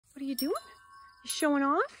you doing? You showing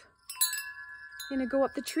off? You gonna go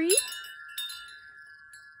up the tree?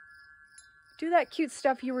 Do that cute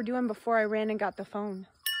stuff you were doing before I ran and got the phone.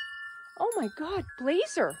 Oh my God,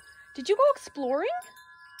 Blazer, did you go exploring?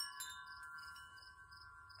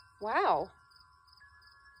 Wow.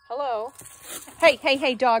 Hello. Hey, hey,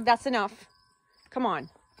 hey, dog, that's enough. Come on.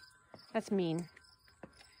 That's mean.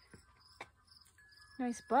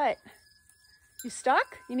 Nice butt. You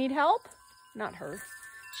stuck? You need help? Not her.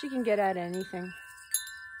 She can get at anything.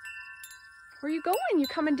 Where are you going? You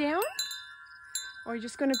coming down? Or are you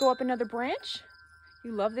just going to go up another branch?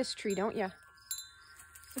 You love this tree, don't you?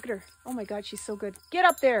 Look at her. Oh my God, she's so good. Get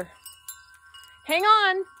up there. Hang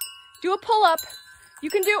on. Do a pull-up. You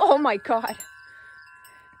can do, oh my God.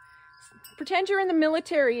 Pretend you're in the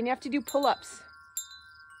military and you have to do pull-ups.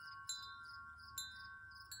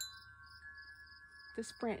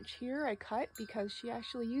 This branch here I cut because she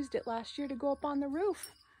actually used it last year to go up on the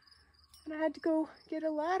roof. And I had to go get a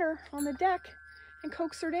ladder on the deck and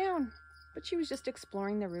coax her down. But she was just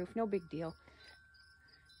exploring the roof, no big deal.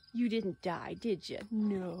 You didn't die, did you?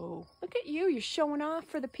 No. Look at you, you're showing off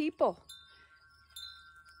for the people.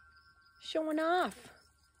 Showing off.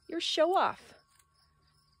 You're a show off.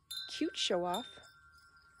 Cute show off.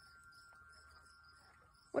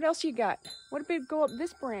 What else you got? What if we go up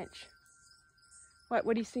this branch? What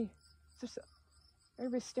do you see?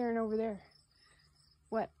 Everybody's staring over there.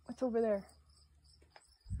 What's over there?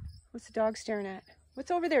 What's the dog staring at? What's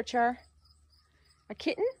over there, Char? A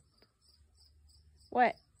kitten?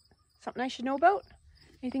 What? Something I should know about?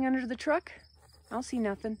 Anything under the truck? I don't see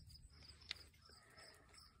nothing.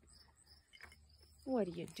 What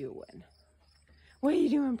are you doing? What are you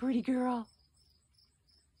doing, pretty girl?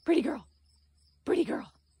 Pretty girl. Pretty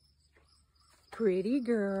girl. Pretty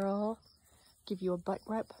girl. Give you a butt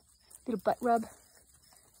rub. Little butt rub.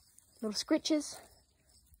 Little scritches.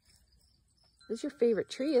 This is your favorite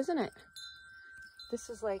tree, isn't it? This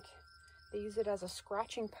is like, they use it as a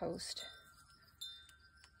scratching post.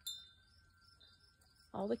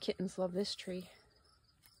 All the kittens love this tree.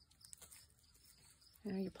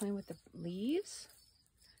 Now you're playing with the leaves.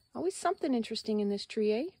 Always something interesting in this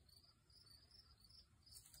tree, eh?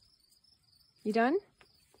 You done?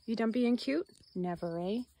 You done being cute? Never,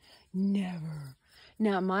 eh? Never.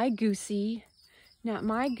 Not my Goosey. Not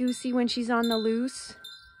my Goosey when she's on the loose.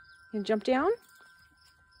 You gonna jump down?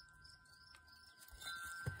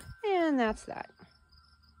 And that's that.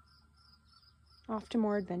 Off to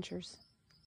more adventures.